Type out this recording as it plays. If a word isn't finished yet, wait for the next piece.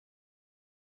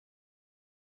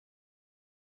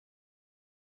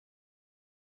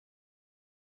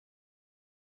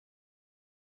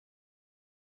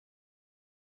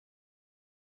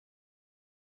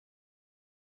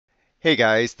Hey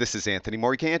guys, this is Anthony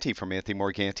Morganti from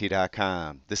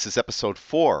AnthonyMorganti.com. This is episode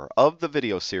 4 of the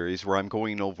video series where I'm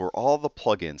going over all the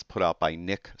plugins put out by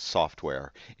Nik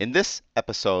Software. In this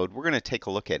episode, we're going to take a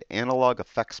look at Analog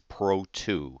Efex Pro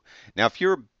 2. Now, if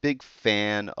you're a big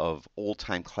fan of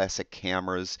old-time classic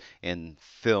cameras and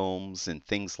films and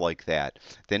things like that,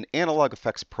 then Analog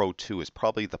Efex Pro 2 is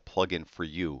probably the plugin for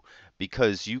you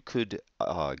because you could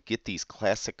get these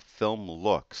classic film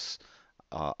looks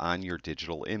on your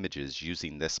digital images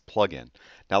using this plugin.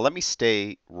 Now let me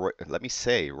say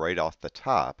right off the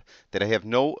top that I have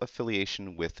no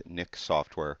affiliation with Nik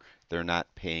Software. They're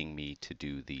not paying me to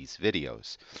do these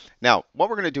videos. Now, what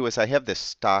we're going to do is I have this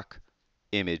stock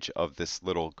image of this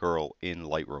little girl in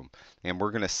Lightroom, and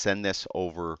we're going to send this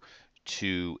over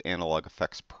to Analog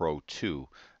Efex Pro 2.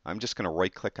 I'm just going to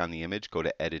right click on the image, go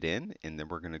to Edit In, and then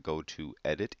we're going to go to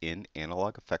Edit in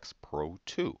Analog Efex Pro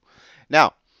 2.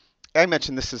 Now, I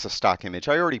mentioned this is a stock image.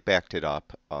 I already backed it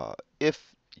up.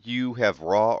 If you have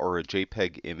RAW or a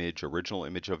JPEG image, original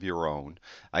image of your own,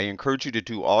 I encourage you to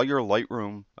do all your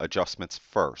Lightroom adjustments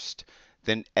first.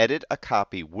 Then edit a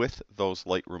copy with those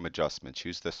Lightroom adjustments.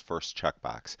 Use this first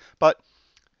checkbox. But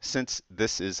since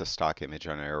this is a stock image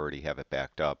and I already have it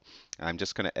backed up, I'm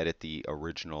just going to edit the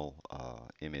original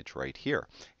image right here.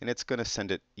 And it's going to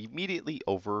send it immediately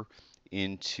over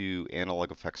into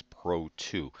Analog Efex Pro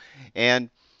 2. And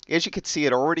as you can see,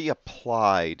 it already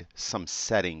applied some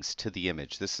settings to the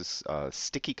image. This is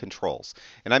sticky controls.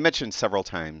 And I mentioned several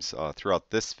times throughout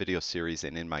this video series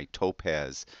and in my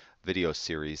Topaz video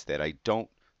series that I don't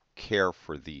care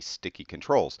for these sticky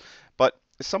controls. But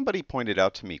somebody pointed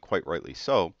out to me, quite rightly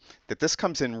so, that this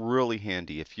comes in really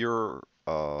handy if you're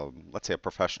let's say a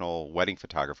professional wedding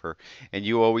photographer and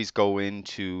you always go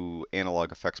into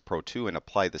Analog Efex Pro 2 and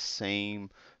apply the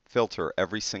same filter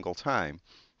every single time.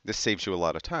 This saves you a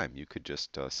lot of time. You could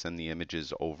just send the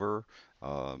images over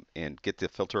and get the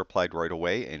filter applied right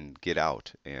away and get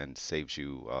out, and saves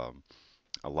you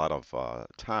a lot of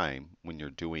time when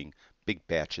you're doing big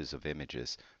batches of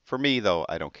images. For me, though,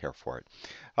 I don't care for it.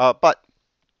 But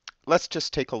let's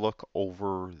just take a look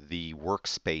over the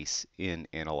workspace in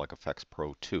Analog Efex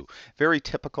Pro 2. Very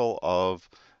typical of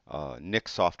Nik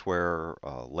Software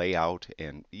layout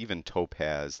and even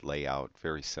Topaz layout,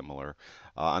 very similar.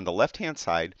 On the left-hand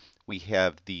side, we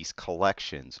have these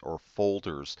collections or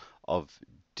folders of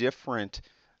different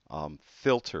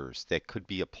filters that could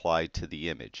be applied to the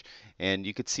image. And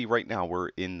you can see right now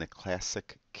we're in the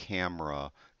classic camera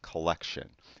collection.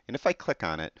 And if I click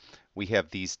on it, we have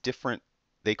these different,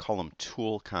 they call them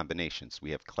tool combinations.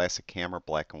 We have classic camera,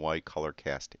 black and white, color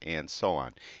cast, and so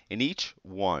on. And each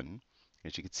one,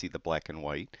 as you can see, the black and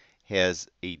white, has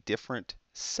a different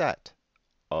set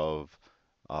of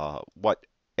what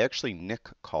actually Nik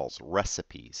calls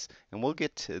recipes. And we'll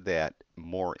get to that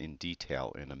more in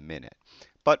detail in a minute.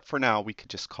 But for now, we could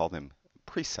just call them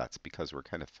presets because we're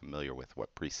kind of familiar with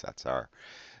what presets are.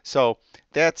 So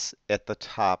that's at the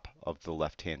top of the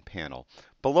left-hand panel.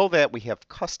 Below that, we have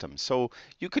custom. So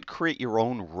you could create your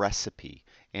own recipe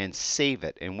and save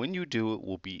it. And when you do, it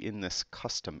will be in this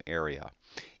custom area.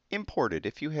 Imported.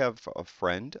 If you have a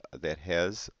friend that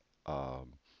has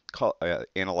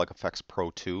Analog Efex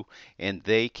Pro 2 and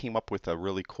they came up with a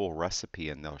really cool recipe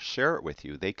and they'll share it with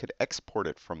you, they could export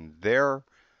it from their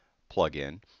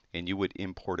plugin and you would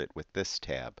import it with this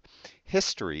tab.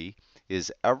 History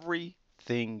is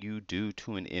everything you do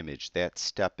to an image. That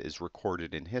step is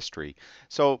recorded in history.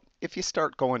 So if you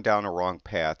start going down a wrong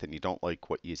path and you don't like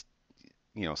what you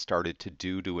started to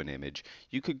do to an image,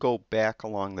 you could go back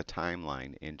along the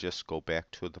timeline and just go back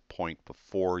to the point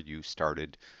before you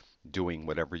started doing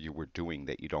whatever you were doing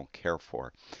that you don't care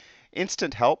for.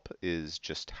 Instant help is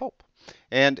just help.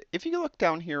 And if you look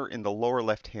down here in the lower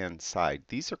left hand side,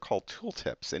 these are called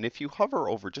tooltips. And if you hover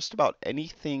over just about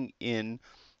anything in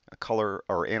Color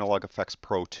or Analog Efex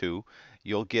Pro 2,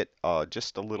 you'll get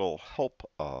just a little help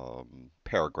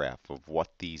paragraph of what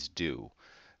these do.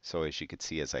 So as you can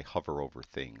see as I hover over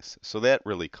things. So that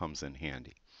really comes in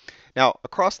handy. Now,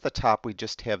 across the top, we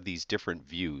just have these different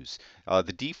views.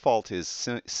 The default is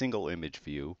single image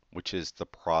view, which is the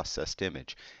processed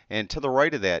image. And to the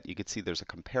right of that, you can see there's a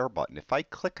compare button. If I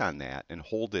click on that and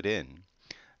hold it in,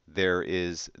 there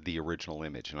is the original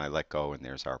image, and I let go, and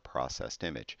there's our processed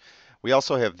image. We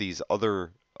also have these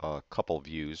other couple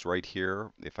views right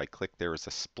here. If I click, there is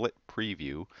a split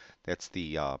preview. That's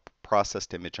the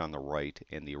processed image on the right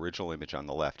and the original image on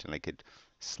the left, and I could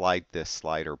slide this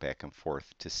slider back and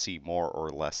forth to see more or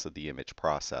less of the image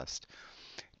processed.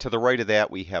 To the right of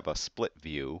that, we have a split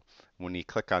view, When you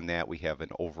click on that, we have an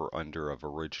over-under of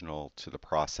original to the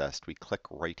processed. We click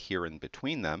right here in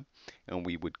between them, and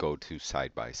we would go to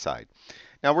side by side.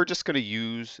 Now we're just going to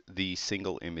use the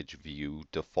single image view,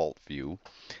 default view,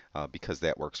 because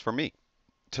that works for me.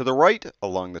 To the right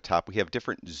along the top, we have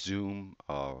different zoom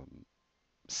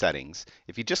settings.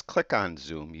 If you just click on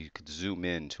zoom, you could zoom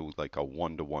in to like a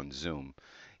one-to-one zoom.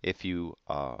 If you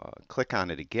click on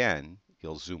it again,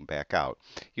 you'll zoom back out.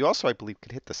 You also, I believe,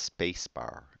 could hit the space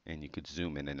bar and you could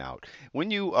zoom in and out. When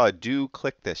you do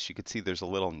click this, you can see there's a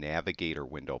little navigator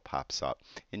window pops up,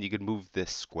 and you can move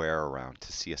this square around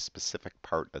to see a specific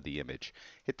part of the image.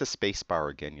 Hit the space bar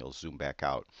again, you'll zoom back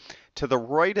out. To the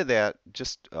right of that,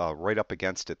 just right up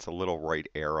against it's a little right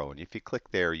arrow, and if you click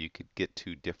there, you could get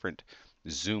to different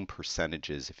zoom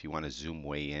percentages if you want to zoom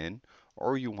way in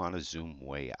or you want to zoom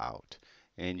way out.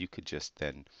 And you could just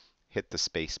then hit the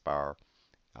space bar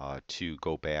to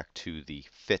go back to the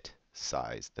fit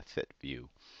size, the fit view.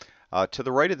 To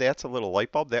the right of that's a little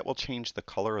light bulb. That will change the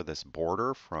color of this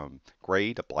border from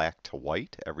gray to black to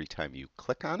white every time you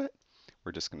click on it.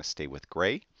 We're just going to stay with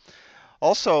gray.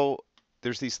 Also,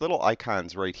 there's these little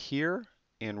icons right here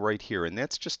and right here, and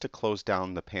that's just to close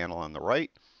down the panel on the right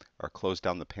or close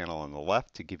down the panel on the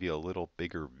left to give you a little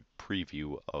bigger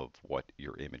preview of what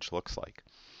your image looks like.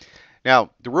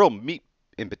 Now, the real meat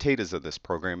and potatoes of this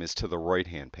program is to the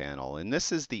right-hand panel, and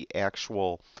this is the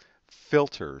actual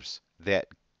filters that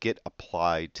get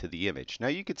applied to the image. Now,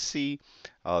 you could see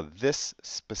this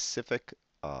specific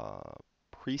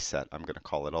preset, I'm going to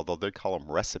call it, although they call them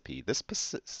recipe. This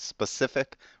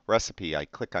specific recipe, I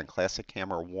click on Classic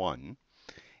Camera 1.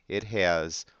 It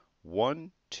has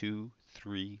 1, 2,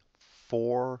 3,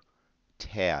 4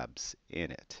 tabs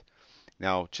in it.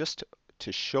 Now, just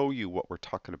to show you what we're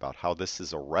talking about, how this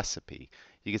is a recipe,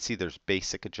 you can see there's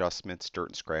basic adjustments, dirt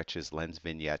and scratches, lens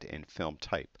vignette, and film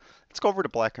type. Let's go over to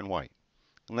black and white.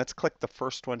 And let's click the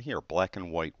first one here, black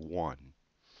and white 1.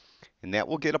 And that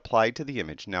will get applied to the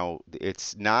image. Now,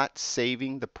 it's not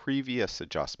saving the previous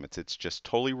adjustments. It's just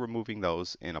totally removing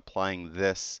those and applying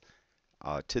this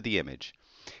to the image.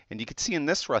 And you can see in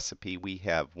this recipe we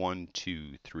have 1,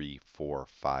 2, 3, 4,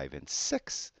 5, and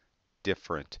 6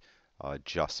 different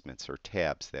adjustments or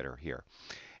tabs that are here.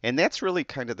 And that's really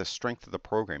kind of the strength of the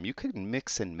program. You can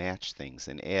mix and match things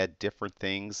and add different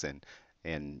things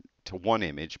and to one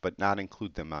image, but not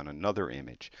include them on another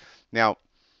image. Now,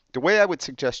 the way I would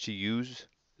suggest you use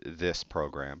this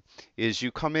program is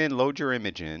you come in, load your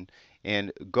image in,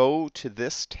 and go to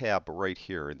this tab right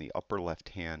here in the upper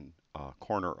left-hand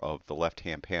corner of the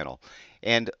left-hand panel,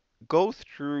 and go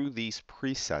through these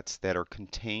presets that are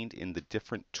contained in the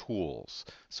different tools.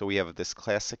 So we have this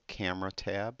classic camera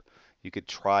tab. You could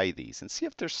try these and see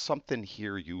if there's something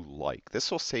here you like. This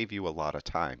will save you a lot of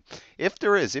time. If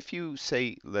there is, if you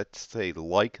say, let's say,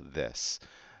 like this,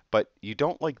 but you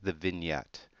don't like the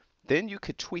vignette, then you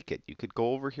could tweak it. You could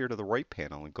go over here to the right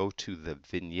panel and go to the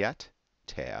vignette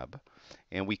tab,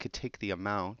 and we could take the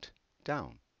amount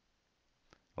down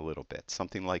a little bit,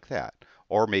 something like that.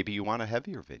 Or maybe you want a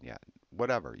heavier vignette,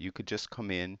 whatever. You could just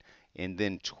come in and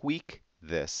then tweak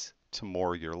this to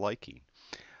more your liking.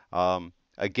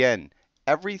 Again,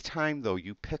 every time though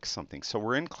you pick something, so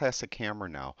we're in classic camera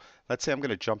now. Let's say I'm going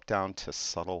to jump down to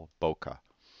subtle bokeh,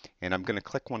 and I'm going to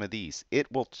click one of these.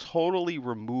 It will totally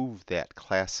remove that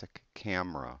classic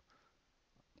camera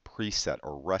preset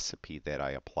or recipe that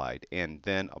I applied and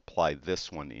then apply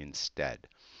this one instead.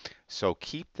 So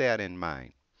keep that in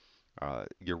mind.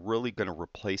 You're really going to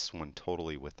replace one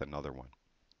totally with another one.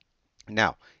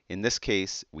 Now, in this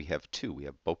case, we have two. We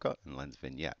have bokeh and lens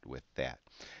vignette with that.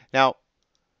 Now,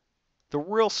 the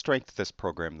real strength of this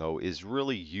program, though, is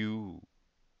really you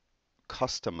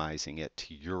customizing it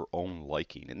to your own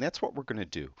liking. And that's what we're going to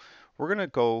do. We're going to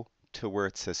go to where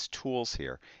it says Tools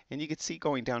here. And you can see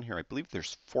going down here, I believe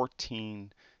there's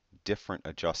 14 different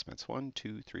adjustments. 1,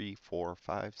 2, 3, 4,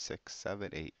 5, 6, 7,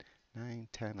 8, 9,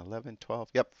 10, 11, 12.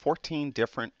 Yep, 14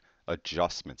 different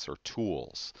adjustments or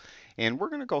tools. And we're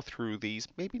going to go through these,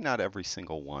 maybe not every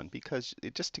single one, because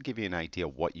just to give you an idea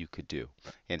what you could do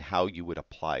and how you would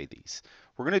apply these.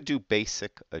 We're going to do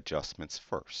basic adjustments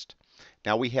first.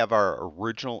 Now we have our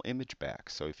original image back.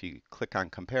 So if you click on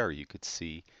compare, you could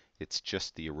see it's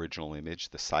just the original image,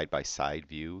 the side-by-side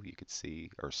view you could see,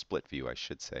 or split view I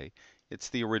should say. It's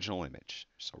the original image.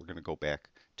 So we're going to go back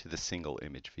to the single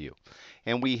image view.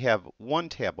 And we have one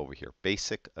tab over here,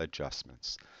 basic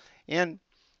adjustments. And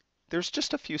there's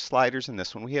just a few sliders in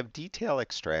this one. We have detail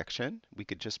extraction. We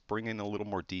could just bring in a little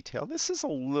more detail. This is a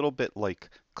little bit like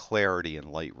clarity in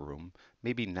Lightroom.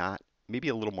 Maybe not maybe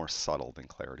a little more subtle than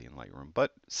clarity in Lightroom,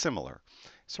 but similar.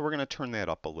 So we're going to turn that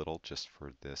up a little just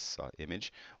for this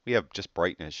image. We have just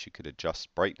brightness. You could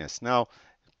adjust brightness. Now,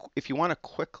 if you want to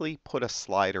quickly put a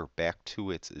slider back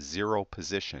to its 0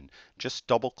 position, just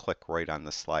double click right on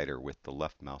the slider with the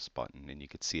left mouse button and you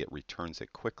can see it returns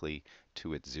it quickly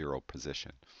to its 0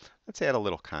 position. Let's add a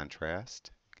little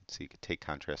contrast. You can see you could take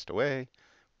contrast away. I'm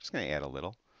just going to add a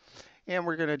little. And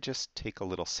we're going to just take a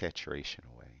little saturation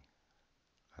away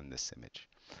on this image.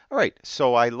 All right,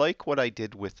 so I like what I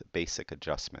did with basic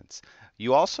adjustments.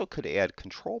 You also could add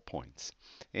control points.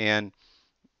 And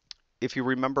if you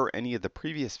remember any of the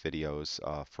previous videos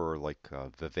for like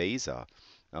Viveza,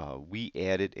 we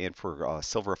added, and for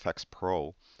Silver Efex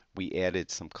Pro, we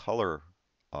added some color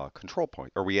control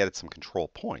point, or we added some control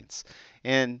points.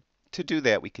 And to do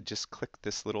that, we could just click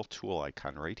this little tool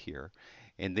icon right here,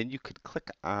 and then you could click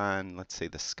on, let's say,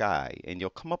 the sky, and you'll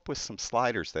come up with some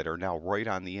sliders that are now right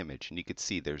on the image. And you can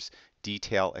see there's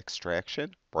detail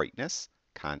extraction, brightness,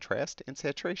 contrast, and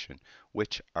saturation,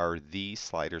 which are these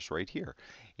sliders right here.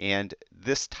 And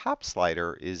this top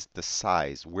slider is the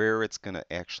size, where it's going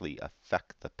to actually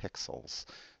affect the pixels.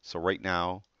 So right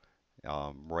now,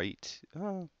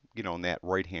 in that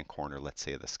right-hand corner, let's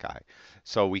say, of the sky.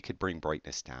 So we could bring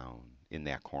brightness down in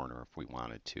that corner if we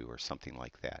wanted to, or something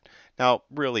like that. Now,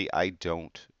 really, I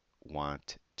don't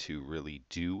want to really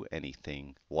do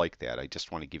anything like that. I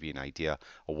just want to give you an idea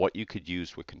of what you could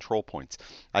use with control points.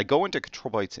 I go into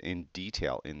control points in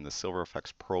detail in the Silver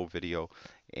Efex Pro video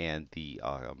and the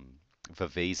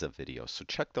Viveza video. So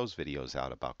check those videos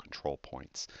out about control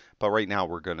points. But right now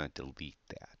we're going to delete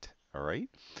that. All right.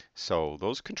 So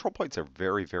those control points are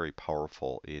very, very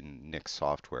powerful in Nik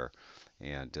Software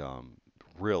and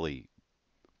really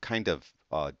kind of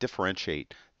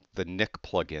differentiate the Nik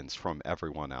plugins from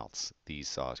everyone else,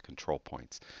 these control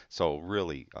points. So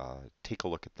really take a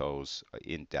look at those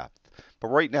in depth. But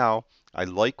right now, I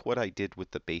like what I did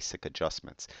with the basic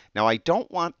adjustments. Now, I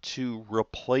don't want to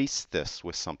replace this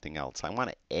with something else. I want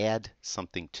to add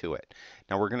something to it.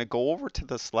 Now, we're going to go over to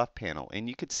this left panel, and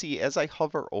you can see as I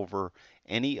hover over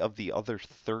any of the other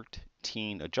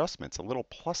 13 adjustments, a little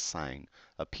plus sign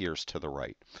appears to the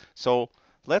right. So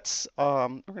we're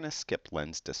going to skip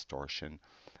lens distortion.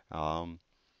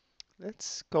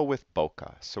 Let's go with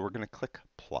bokeh. So we're going to click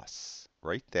plus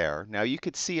right there. Now you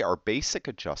could see our basic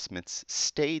adjustments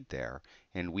stayed there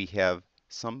and we have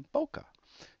some bokeh.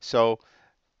 So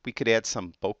we could add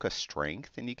some bokeh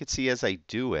strength, and you can see as I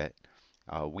do it,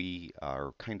 we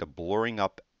are kind of blurring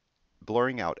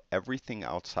out everything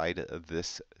outside of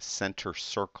this center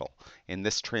circle. And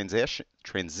this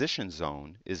transition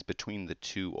zone is between the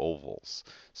two ovals.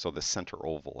 So the center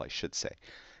oval, I should say.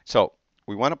 So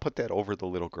we want to put that over the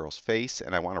little girl's face,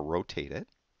 and I want to rotate it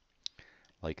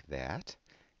like that.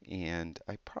 And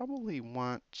I probably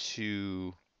want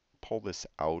to pull this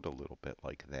out a little bit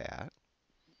like that.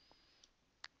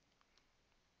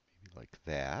 Maybe like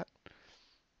that.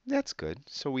 That's good.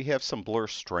 So we have some blur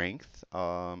strength.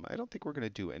 I don't think we're going to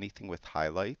do anything with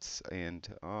highlights, and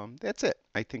that's it.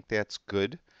 I think that's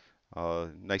good.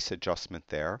 Nice adjustment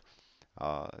there.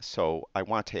 So I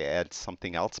want to add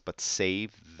something else, but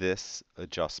save this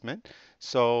adjustment.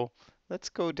 So let's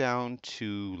go down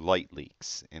to light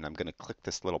leaks, and I'm going to click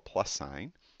this little plus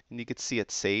sign, and you can see it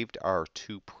saved our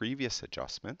two previous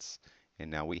adjustments,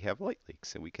 and now we have light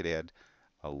leaks, and we could add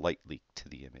a light leak to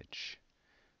the image.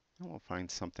 And we'll find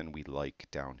something we like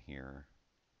down here.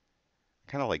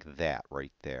 Kind of like that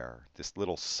right there. This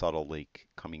little subtle leak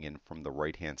coming in from the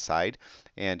right-hand side.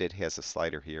 And it has a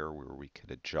slider here where we could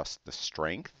adjust the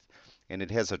strength. And it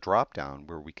has a drop-down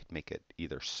where we could make it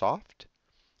either soft,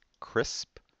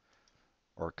 crisp,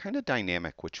 or kind of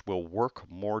dynamic, which will work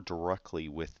more directly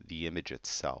with the image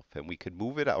itself. And we could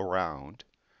move it around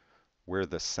where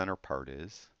the center part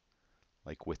is,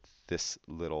 like with this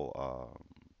little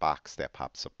box that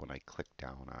pops up when I click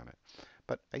down on it.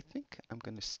 But I think I'm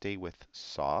going to stay with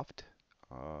soft.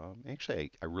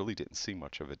 Actually, I really didn't see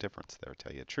much of a difference there, to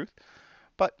tell you the truth.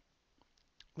 But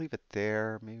leave it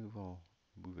there. Maybe we'll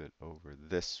move it over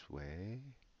this way.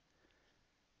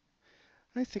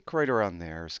 I think right around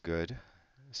there is good.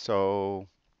 So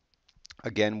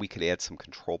again, we could add some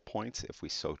control points if we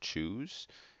so choose.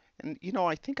 And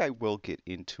I think I will get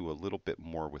into a little bit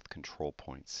more with control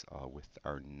points with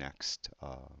our next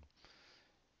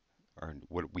or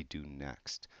what we do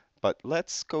next. But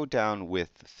let's go down with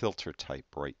filter type,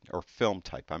 right, or film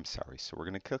type, I'm sorry. So we're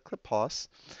going to click the plus,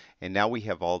 and now we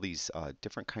have all these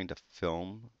different kind of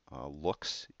film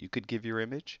looks you could give your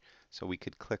image. So we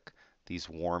could click these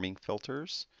warming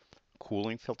filters,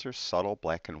 cooling filters, subtle,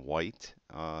 black and white,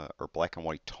 or black and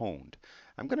white toned.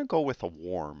 I'm going to go with a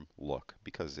warm look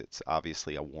because it's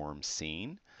obviously a warm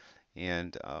scene,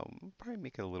 and probably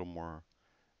make it a little more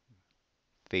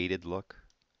faded look.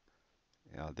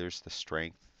 There's the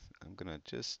strength. I'm going to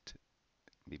just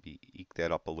maybe eke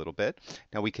that up a little bit.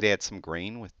 Now we could add some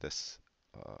grain with this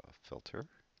filter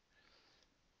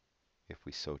if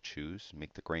we so choose.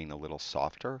 Make the grain a little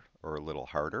softer or a little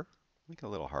harder. Make it a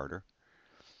little harder.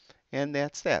 And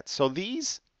that's that. So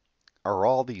these are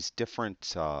all these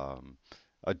different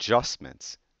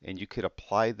adjustments, and you could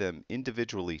apply them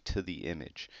individually to the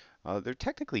image. They're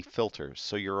technically filters,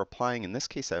 so you're applying, in this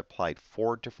case I applied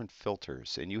 4 different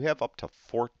filters, and you have up to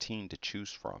 14 to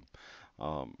choose from.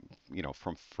 Um,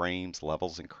 from frames,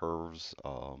 levels and curves,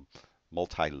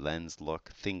 multi-lens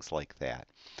look, things like that.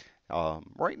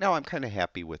 Right now, I'm kind of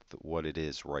happy with what it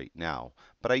is right now,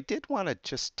 but I did want to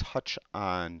just touch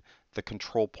on the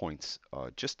control points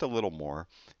just a little more,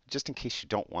 just in case you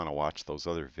don't want to watch those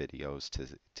other videos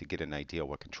to get an idea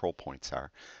what control points are.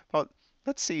 Well,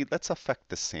 let's see, let's affect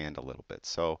the sand a little bit.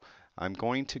 So I'm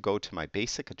going to go to my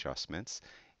basic adjustments,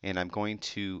 and I'm going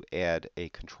to add a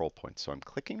control point. So I'm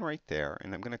clicking right there,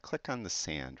 and I'm going to click on the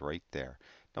sand right there.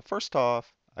 Now, first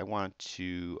off, I want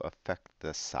to affect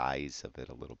the size of it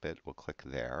a little bit. We'll click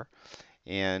there.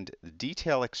 And the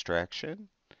detail extraction,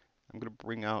 I'm going to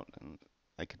bring out,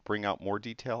 I could bring out more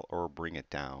detail or bring it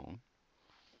down.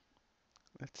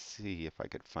 Let's see if I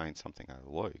could find something I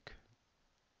like.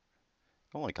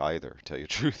 I don't like either, to tell you the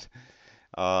truth.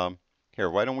 Here,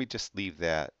 why don't we just leave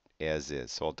that as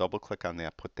is? So I'll double click on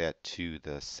that, put that to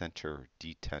the center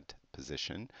detent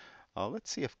position.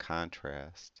 Let's see if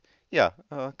contrast. Yeah,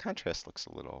 contrast looks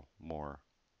a little more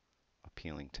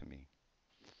appealing to me.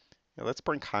 Yeah, let's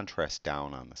bring contrast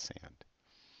down on the sand.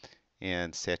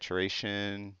 And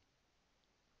saturation,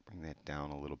 bring that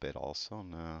down a little bit also.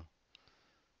 No,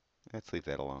 let's leave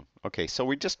that alone. Okay, so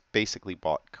we just basically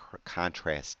brought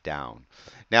contrast down.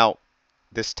 Now,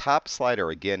 this top slider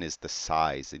again is the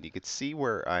size, and you can see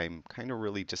where I'm kind of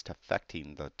really just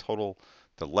affecting the total,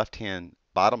 the left-hand,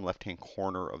 bottom left-hand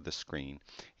corner of the screen,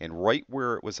 and right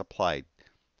where it was applied,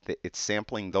 it's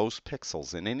sampling those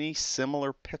pixels, and any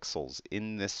similar pixels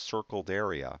in this circled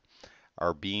area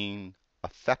are being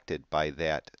affected by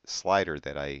that slider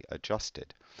that I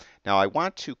adjusted. Now I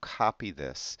want to copy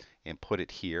this and put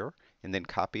it here, and then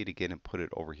copy it again and put it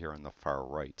over here on the far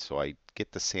right, so I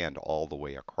get the sand all the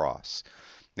way across.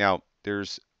 Now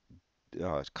there's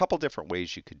a couple different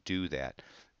ways you could do that.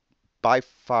 By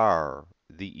far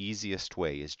the easiest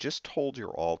way is just hold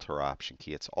your Alt or Option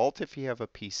key. It's Alt if you have a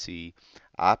PC,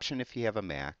 Option if you have a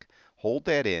Mac. Hold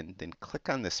that in, then click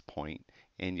on this point,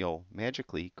 and you'll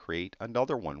magically create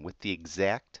another one with the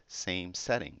exact same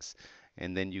settings.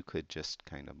 And then you could just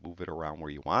kind of move it around where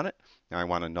you want it. Now I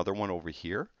want another one over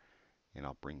here, and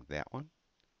I'll bring that one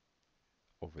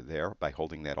over there by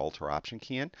holding that Alt or Option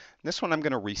key in. And this one I'm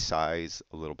going to resize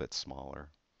a little bit smaller.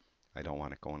 I don't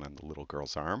want it going on the little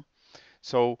girl's arm.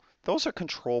 So those are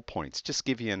control points, just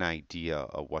give you an idea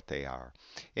of what they are.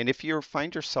 And if you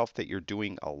find yourself that you're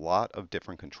doing a lot of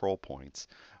different control points,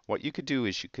 what you could do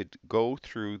is you could go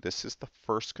through, this is the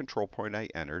first control point I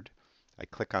entered. I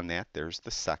click on that, there's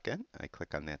the second. I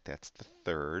click on that, that's the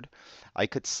third. I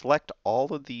could select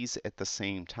all of these at the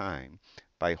same time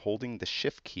by holding the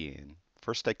Shift key in.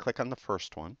 First I click on the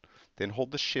first one, then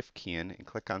hold the Shift key in and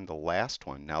click on the last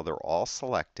one. Now they're all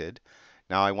selected.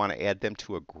 Now I want to add them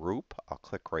to a group. I'll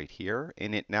click right here,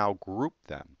 and it now grouped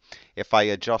them. If I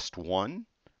adjust one,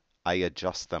 I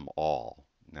adjust them all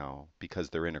now because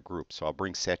they're in a group. So I'll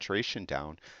bring saturation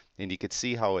down, and you can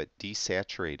see how it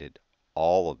desaturated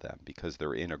all of them because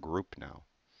they're in a group now.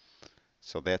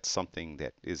 So that's something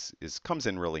that comes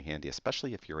in really handy,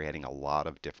 especially if you're adding a lot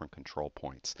of different control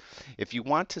points. If you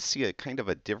want to see a kind of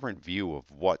a different view of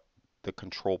what the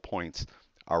control points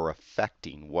are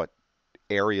affecting, what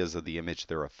areas of the image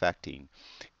they're affecting,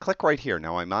 click right here.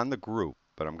 Now I'm on the group,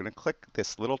 but I'm going to click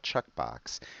this little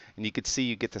checkbox, and you can see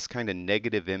you get this kind of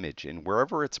negative image, and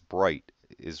wherever it's bright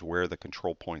is where the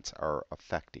control points are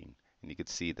affecting. And you can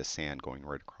see the sand going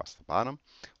right across the bottom.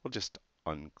 We'll just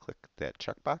unclick that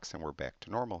checkbox and we're back to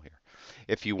normal here.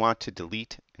 If you want to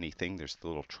delete anything, there's the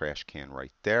little trash can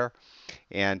right there.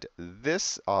 And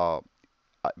this,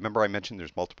 remember I mentioned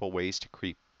there's multiple ways to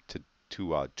create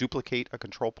to duplicate a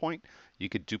control point. You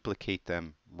could duplicate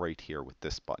them right here with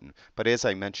this button. But as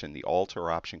I mentioned, the Alt or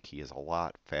Option key is a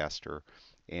lot faster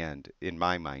and, in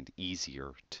my mind,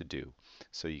 easier to do.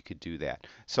 So you could do that.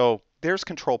 So there's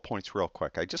control points real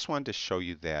quick. I just wanted to show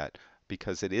you that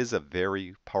because it is a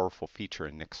very powerful feature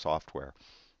in Nik Software.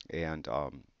 And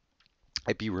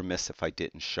I'd be remiss if I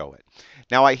didn't show it.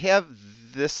 Now I have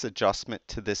this adjustment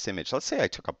to this image. Let's say I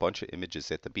took a bunch of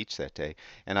images at the beach that day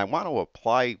and I want to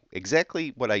apply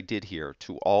exactly what I did here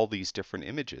to all these different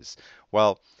images.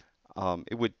 Well,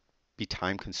 it would be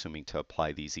time consuming to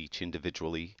apply these each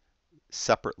individually,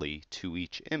 separately to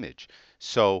each image.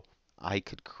 So I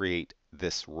could create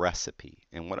this recipe.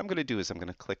 And what I'm going to do is I'm going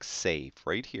to click Save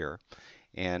right here.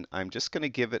 And I'm just going to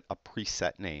give it a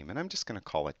preset name. And I'm just going to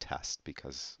call it Test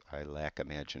because I lack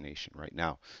imagination right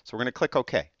now. So we're going to click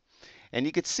OK. And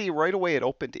you can see right away it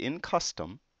opened in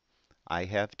Custom. I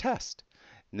have Test.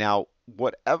 Now,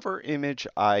 whatever image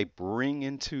I bring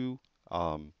into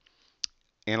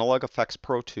Analog Efex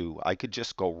Pro 2, I could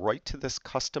just go right to this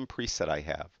custom preset I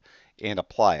have and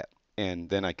apply it. And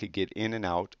then I could get in and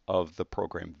out of the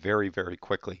program very, very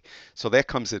quickly. So that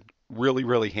comes in really,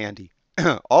 really handy.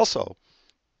 Also,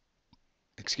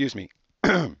 excuse me,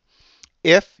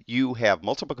 if you have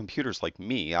multiple computers like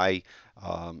me, I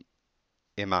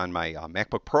am on my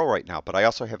MacBook Pro right now, but I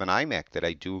also have an iMac that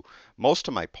I do most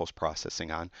of my post-processing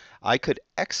on. I could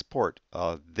export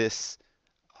this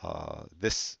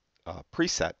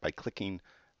preset by clicking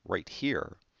right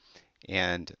here,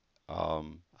 and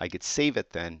I could save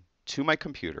it then to my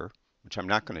computer, which I'm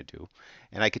not going to do,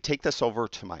 and I could take this over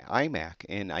to my iMac,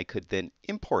 and I could then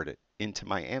import it into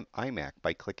my iMac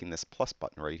by clicking this plus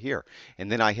button right here.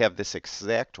 And then I have this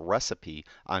exact recipe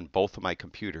on both of my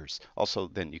computers. Also,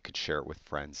 then you could share it with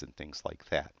friends and things like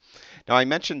that. Now, I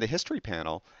mentioned the history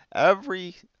panel.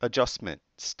 Every adjustment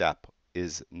step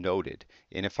is noted.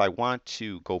 And if I want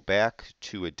to go back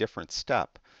to a different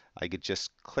step, I could just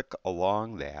click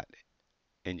along that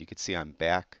and you can see I'm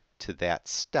back to that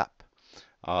step.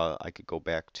 I could go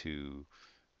back to,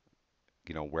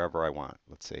 wherever I want.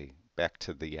 Let's say back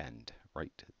to the end,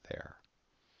 right there.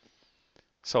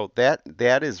 So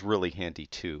that is really handy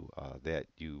too. That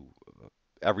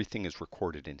everything is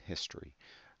recorded in history.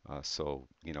 So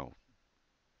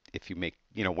if you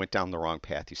went down the wrong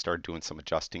path, you started doing some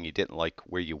adjusting, you didn't like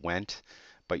where you went,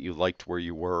 but you liked where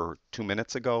you were 2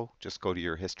 minutes ago, just go to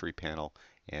your history panel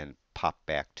and pop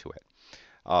back to it.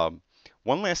 Um,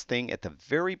 One last thing, at the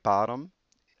very bottom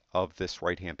of this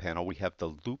right-hand panel, we have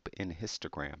the loop and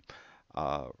histogram.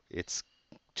 It's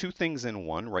two things in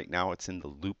one. Right now it's in the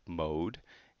loop mode,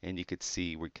 and you could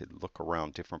see we could look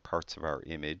around different parts of our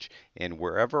image, and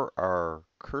wherever our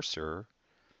cursor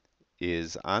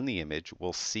is on the image,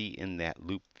 we'll see in that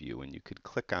loop view, and you could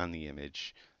click on the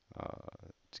image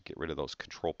to get rid of those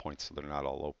control points so they're not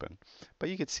all open. But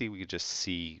you could see, we could just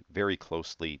see very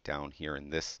closely down here in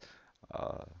this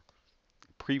uh,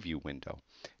 preview window.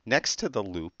 Next to the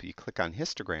loop, you click on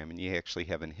histogram and you actually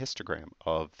have an histogram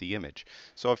of the image.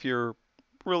 So if you're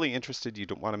really interested, you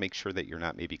don't want to make sure that you're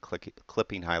not maybe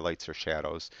clipping highlights or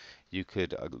shadows, you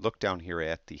could look down here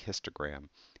at the histogram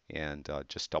and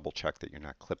just double check that you're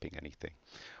not clipping anything.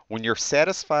 When you're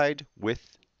satisfied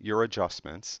with your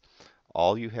adjustments,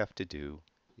 all you have to do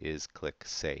is click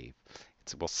Save.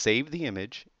 It will save the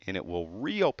image and it will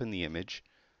reopen the image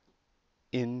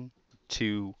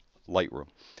into Lightroom.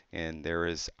 And there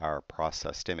is our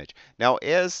processed image. Now,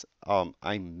 as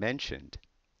I mentioned,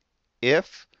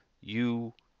 if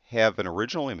you have an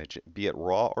original image, be it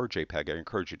RAW or JPEG, I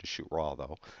encourage you to shoot RAW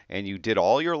though, and you did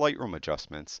all your Lightroom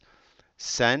adjustments,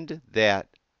 send that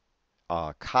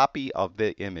copy of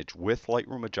the image with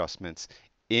Lightroom adjustments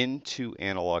into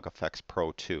Analog Efex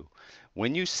Pro 2.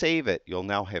 When you save it, you'll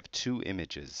now have two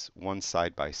images, one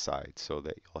side by side, so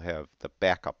that you'll have the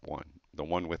backup one, the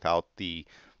one without the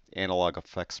Analog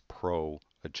Efex Pro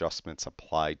adjustments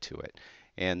applied to it.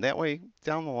 And that way,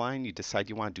 down the line, you decide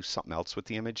you want to do something else with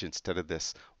the image instead of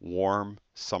this warm,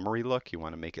 summery look. You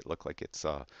want to make it look like it's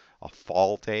a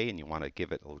fall day and you want to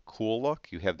give it a cool look.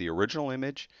 You have the original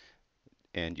image,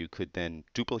 and you could then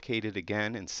duplicate it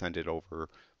again and send it over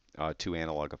to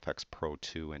Analog Efex Pro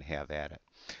 2 and have at it.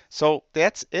 So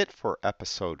that's it for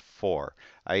episode 4.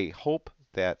 I hope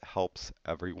that helps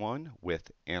everyone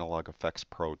with Analog Efex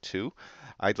Pro 2.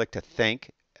 I'd like to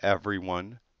thank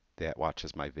everyone that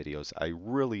watches my videos. I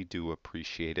really do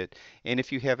appreciate it. And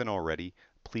if you haven't already,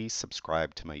 please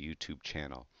subscribe to my YouTube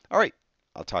channel. All right,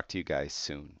 I'll talk to you guys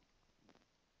soon.